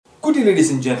Good day,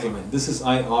 ladies and gentlemen. This is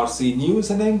IRC News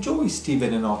and I'm Joey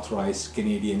Stephen, an authorized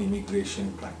Canadian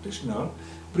immigration practitioner,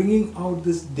 bringing out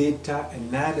this data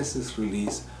analysis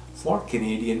release for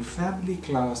Canadian family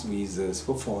class visas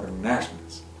for foreign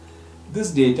nationals.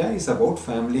 This data is about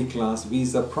family class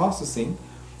visa processing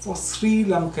for Sri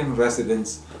Lankan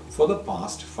residents for the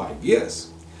past 5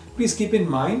 years. Please keep in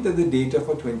mind that the data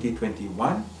for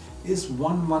 2021 is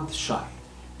 1 month shy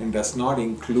and does not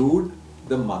include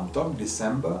the month of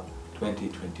December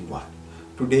 2021.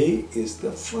 Today is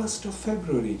the 1st of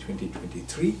February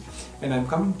 2023 and I'm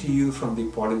coming to you from the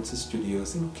Polinsys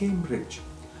Studios in Cambridge,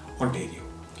 Ontario.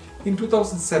 In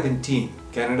 2017,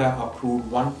 Canada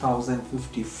approved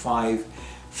 1,055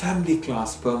 family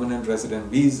class permanent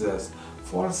resident visas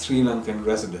for Sri Lankan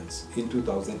residents. In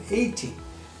 2018,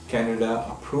 Canada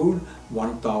approved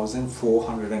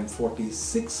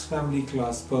 1,446 family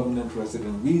class permanent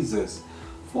resident visas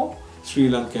for Sri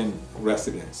Lankan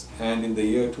residents, and in the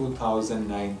year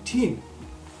 2019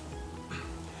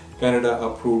 Canada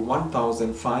approved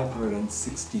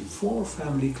 1,564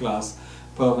 family class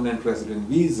permanent resident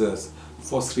visas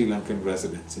for Sri Lankan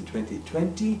residents. In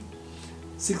 2020,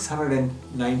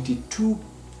 692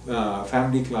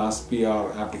 family class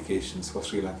PR applications for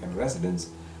Sri Lankan residents.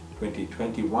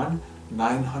 2021,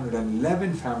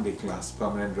 911 family class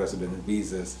permanent resident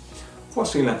visas for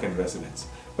Sri Lankan residents.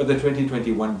 But the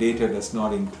 2021 data does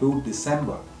not include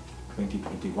December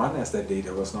 2021, as that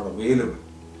data was not available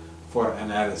for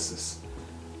analysis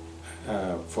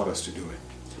for us to do it.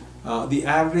 The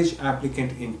average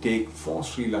applicant intake for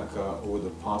Sri Lanka over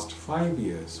the past 5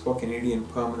 years for Canadian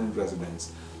permanent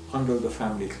residents under the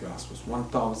family class was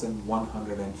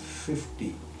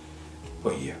 1,150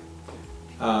 per year.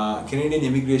 Canadian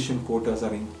immigration quotas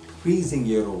are increasing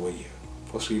year over year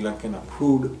for Sri Lankan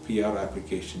approved PR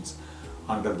applications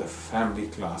under the family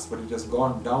class, but it has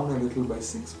gone down a little by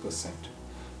 6%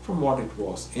 from what it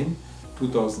was in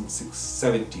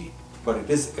 2017, but it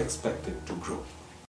is expected to grow.